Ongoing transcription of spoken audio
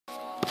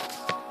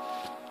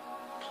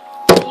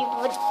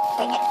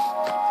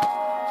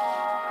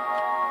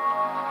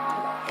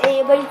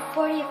everybody,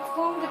 40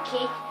 from the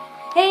cake.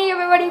 Hey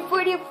everybody,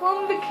 40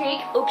 from the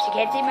cake. Oops, you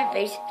can't see my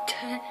face.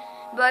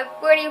 But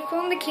 40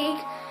 from the cake.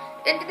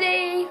 And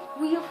today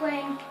we are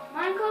playing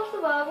Minecraft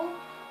Survival.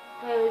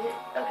 Where is it?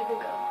 Okay,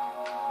 good go.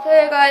 So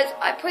yeah, guys,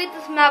 I played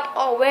this map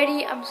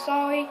already. I'm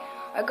sorry.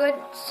 I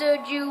couldn't show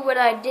you what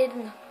I did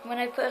when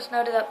I first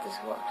loaded up this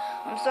world.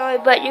 I'm sorry,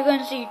 but you're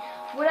gonna see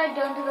what I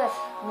done to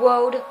this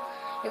world.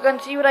 You're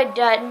gonna see what I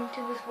done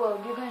to this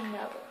world. You're gonna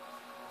know it.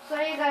 So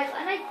you guys,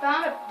 and I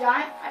found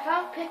I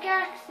found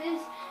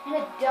pickaxes and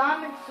a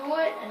diamond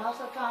sword, and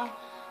also found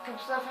some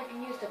stuff I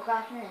can use to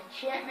craft an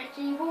enchantment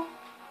table.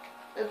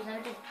 Oops, let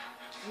me just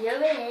seal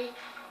it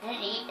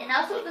and eat. And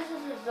also, this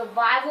is a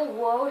survival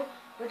world,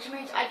 which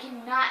means I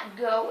cannot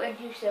go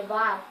into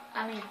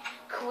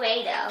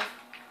creative.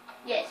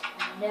 Yes,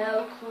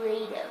 no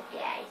creative,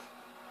 guys.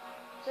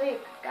 So you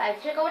guys,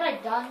 check out what I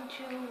done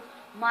to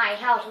my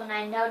house when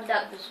I loaded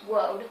up this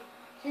world.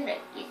 You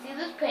see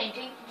this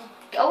painting?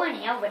 Just go in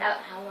here without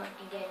how long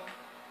you get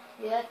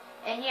in. Yeah,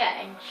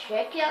 and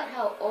check out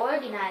how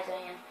organized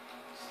I am.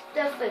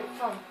 Stuff like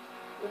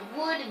with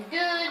wood and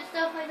dirt,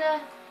 stuff like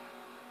that.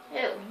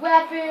 Yeah,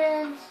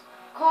 weapons,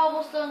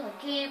 cobblestone, and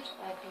caves.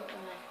 I put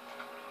in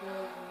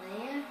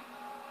there.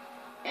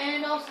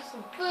 And also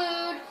some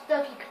food,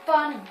 stuff you can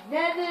find in the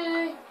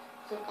nether.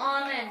 Some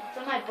armor and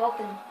some of my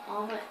broken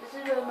armor. This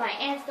is where my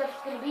end stuff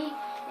is gonna be,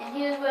 and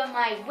here's where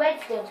my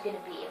redstone's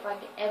gonna be if I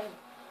can ever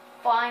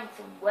find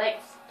some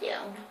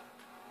redstone.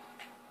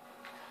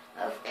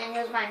 And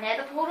here's my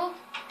nether portal,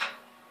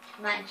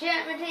 my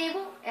enchantment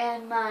table,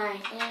 and my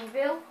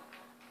anvil,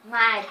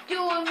 my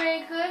door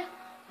maker.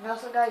 And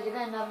also, guys, you're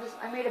gonna love this.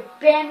 I made a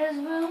banners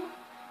room,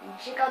 and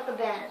check out the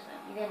banners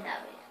room. You're gonna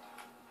love it.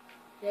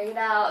 Check it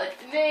out.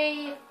 It's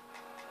me.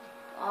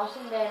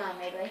 Awesome banner I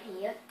made right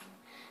here.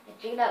 And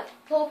check it out,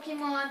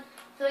 Pokemon.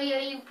 So yeah,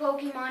 you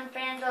Pokemon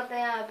fans out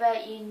there, I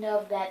bet you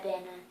love that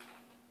banner.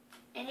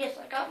 And yes,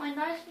 I got my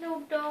nice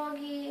little dog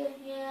here,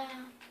 yeah.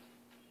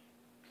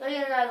 So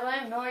yeah, guys, I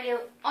have no idea.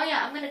 Oh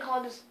yeah, I'm gonna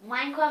call this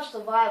Minecraft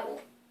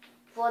Survival.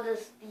 For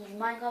these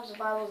Minecraft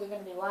Survivals are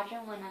gonna be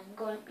watching when I'm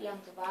going to be on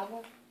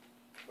Survival.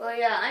 Well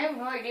yeah, I have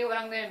no idea what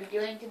I'm gonna be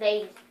doing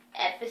today's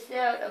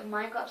episode of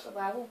Minecraft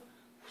Survival.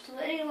 So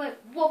anyway,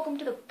 welcome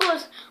to the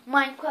first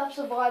Minecraft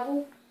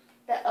Survival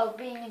that of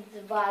being in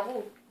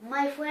survival.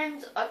 My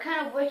friends are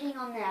kind of working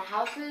on their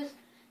houses.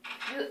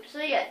 So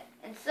yeah,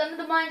 and some of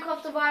the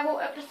Minecraft Survival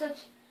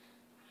episodes.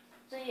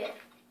 So yeah,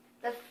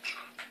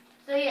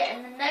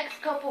 in the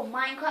next couple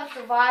Minecraft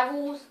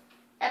Survivals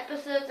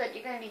episodes that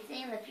you're gonna be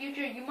seeing in the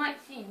future, you might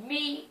see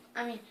me.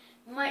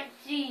 You might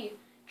see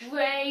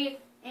Dre,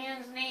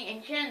 Anthony,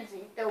 and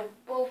Chenzi.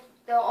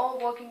 They're all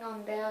working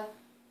on their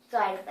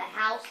side of the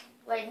house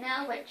right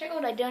now. But check out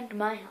what I done to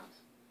my house.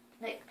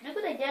 Like, look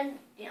what I done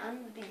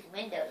under these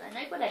windows. I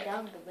like what I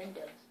done to the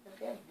windows. They're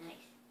very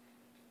nice.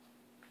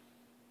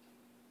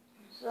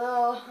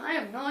 So, I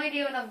have no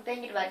idea what I'm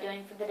thinking about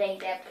doing for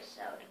today's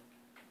episode.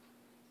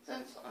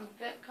 Since I'm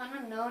kind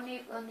of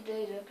lonely on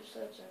today's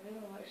episode, so I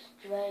really want to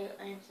stray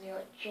and see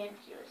what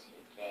Chancey was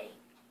here today.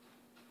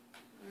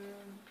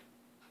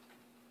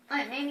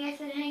 Alright, maybe I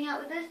should hang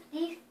out with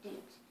these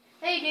dudes.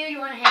 Hey dude, you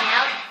want to hang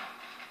out?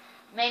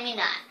 Maybe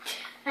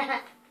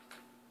not.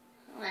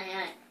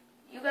 Alright.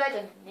 You guys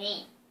are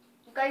mean.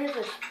 You guys are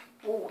just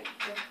boys.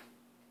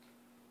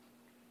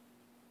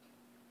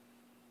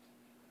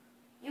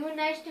 You were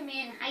nice to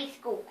me in high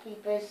school,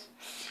 creepers.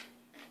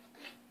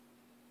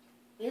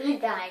 You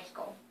went to high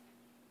school.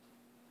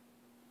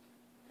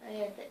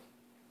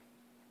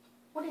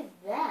 What is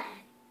that?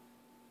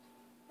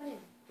 What is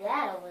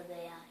that over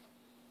there?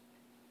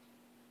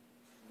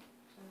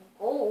 Some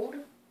gold. I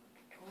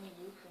could totally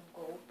use some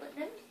gold, but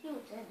let me see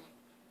what's in it.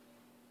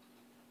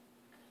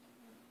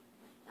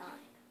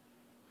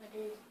 What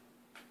is?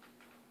 I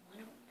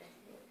wonder what this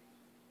is.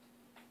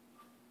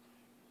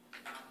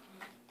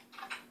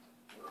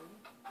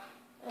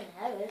 I don't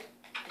have it.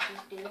 Does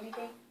this do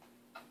anything?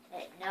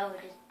 No,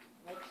 it just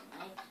makes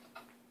nice.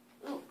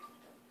 Ooh,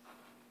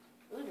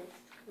 this is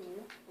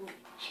cool. Ooh,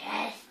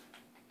 chest.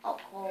 Oh,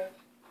 coal.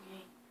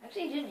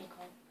 Actually, it didn't need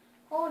coal.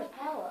 Coal to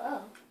power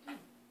up.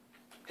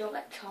 So I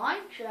got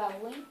time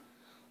traveling.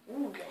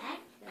 Ooh, that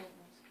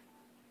things.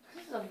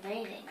 This is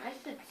amazing. I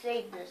should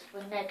save this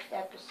for next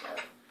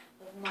episode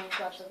of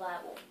Minecraft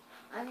Survival.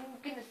 I'm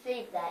gonna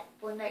save that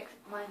for next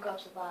Minecraft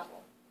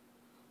Survival.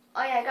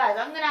 Oh yeah, guys,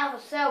 I'm gonna have a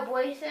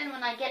celebration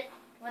when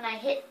I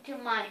hit to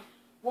my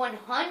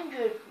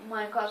 100th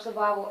Minecraft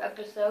Survival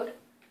episode.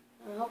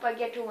 I hope I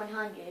get to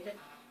 100.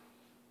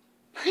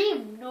 I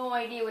have no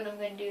idea what I'm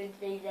gonna do in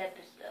today's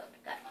episode.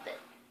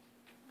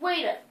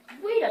 Wait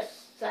a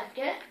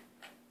second.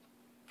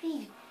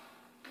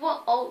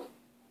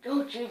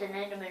 Don't choose an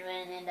Enderman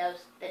running in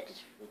those. That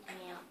just freaked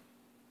me out.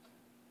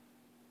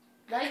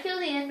 Did I kill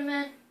the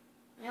Enderman?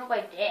 I hope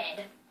I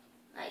did.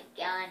 My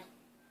God.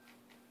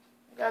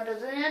 God,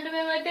 there's an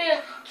Enderman right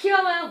there. Kill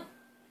him!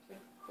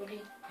 Where did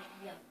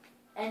he go?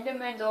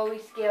 Endermans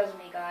always scares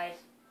me, guys.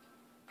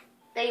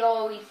 They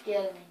always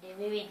scare me. They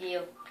really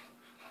do.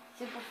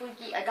 Super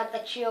freaky. I got the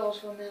chills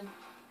from him.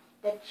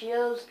 The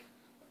chills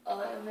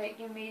Oh, you're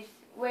making me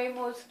way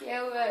more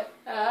scared.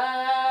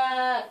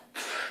 Ah!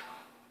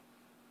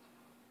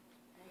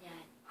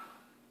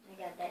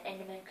 I got that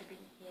Enderman could be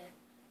here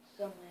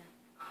somewhere.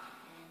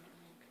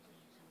 Enderman could be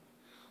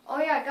somewhere. Oh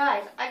yeah,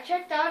 guys, I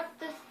checked out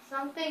this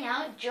something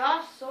out.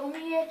 Josh sold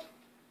me it.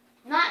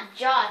 Not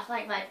Josh,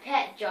 like my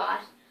pet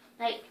Josh.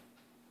 Like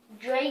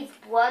Drake's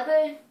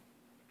brother.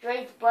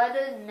 Drake's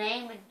brother's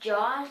name is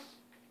Josh.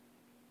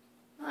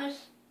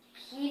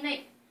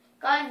 He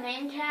got a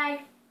name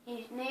tag.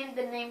 He named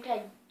the name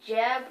tag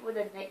Jeb with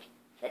a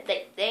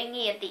that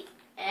thingy at the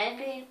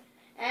end.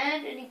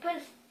 And he put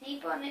a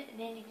seep on it, and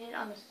then he did it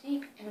on the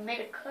seep, and it made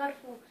a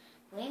colorful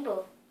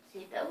rainbow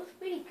seep. That was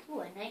pretty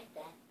cool. I like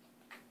that.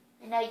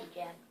 I know you,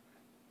 Jeb.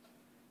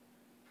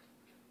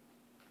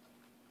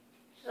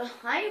 So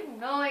I have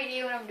no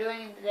idea what I'm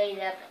doing in today's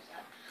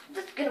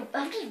episode.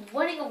 I'm just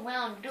running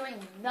around doing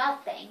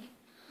nothing.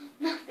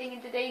 Nothing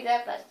in today's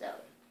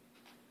episode.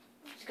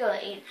 I'm just gonna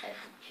eat some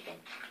chicken.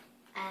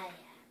 Ah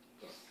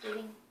yeah. Just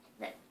sitting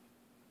there.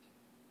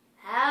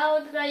 How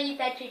did I eat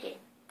that chicken?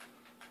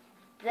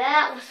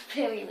 That was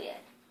very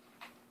weird.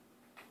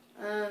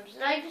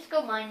 Should I just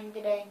go mining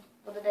today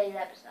for today's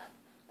episode?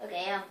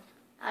 Okay,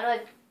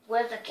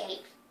 where's the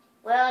capes?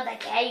 Where are the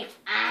capes?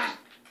 Ah!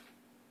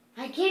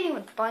 I can't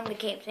even find the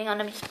capes. Hang on,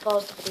 let me just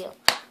pause the video.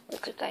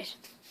 Look at guys.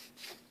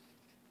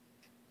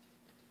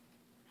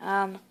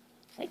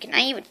 Wait, can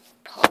I even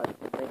pause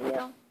the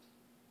video?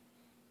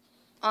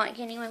 Oh, I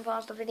can't even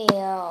pause the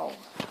video.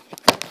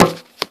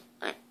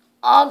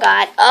 Oh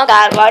God,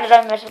 why did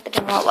I mess with the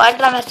camera? Why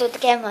did I mess with the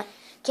camera?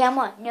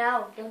 Camera,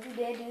 no, don't you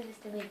dare do this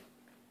to me.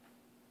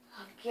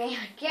 Okay,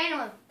 I can't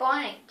even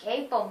find a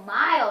cave for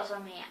miles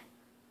from here.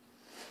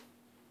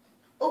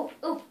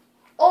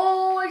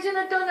 Oh, I shouldn't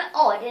have done that.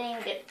 Oh, I didn't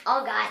even get,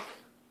 oh God.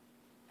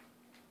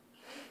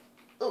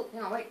 Oh,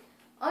 no, wait.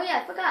 Oh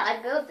yeah, I forgot,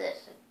 I built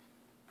this.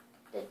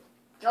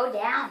 Go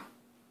down.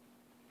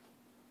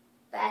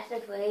 Faster,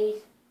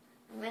 please.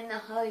 I'm in a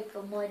hurry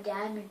for more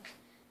diamonds.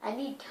 I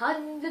need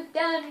tons of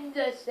diamonds,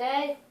 I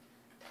said.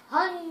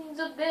 Tons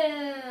of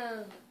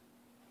them.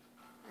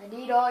 I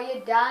need all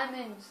your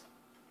diamonds.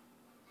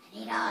 I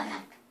need all of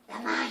them.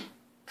 They're mine.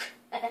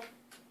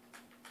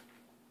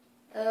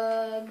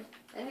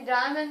 Any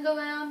diamonds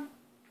around?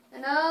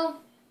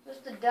 No?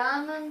 Just the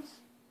diamonds?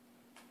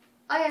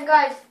 Oh yeah,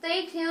 guys,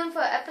 stay tuned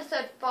for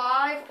episode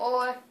 5,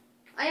 or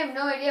I have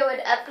no idea what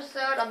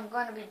episode I'm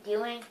going to be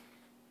doing.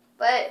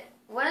 But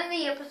one of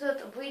the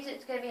episodes, I'm pretty sure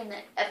it's going to be in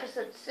the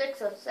episode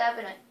 6 or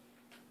 7.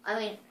 I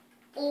mean,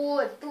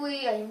 4 or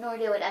 3, I have no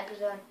idea what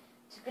episode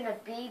it's going to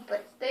be.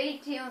 But stay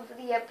tuned for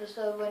the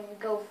episode when we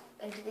go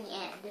into the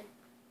end.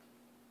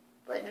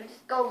 But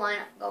just go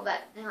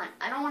back. Hang on,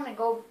 I don't want to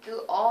go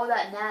through all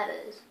that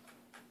matters.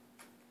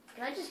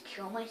 Can I just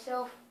kill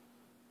myself?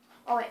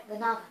 Oh wait, the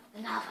lava.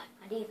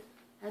 Let me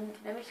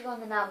just go in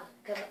the lava,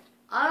 because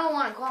I don't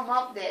want to come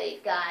up there,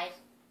 guys.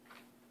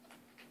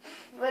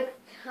 But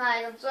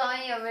guys, I'm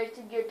sorry I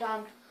wasted your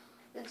time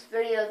this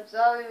video. I'm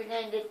sorry we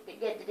didn't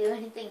get to do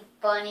anything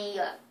funny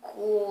or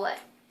cool or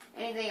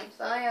anything. I'm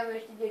sorry I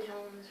wasted your time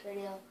in this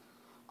video.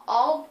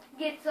 I'll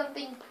get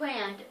something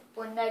planned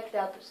for next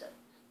episode.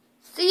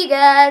 See you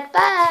guys.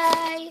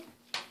 Bye.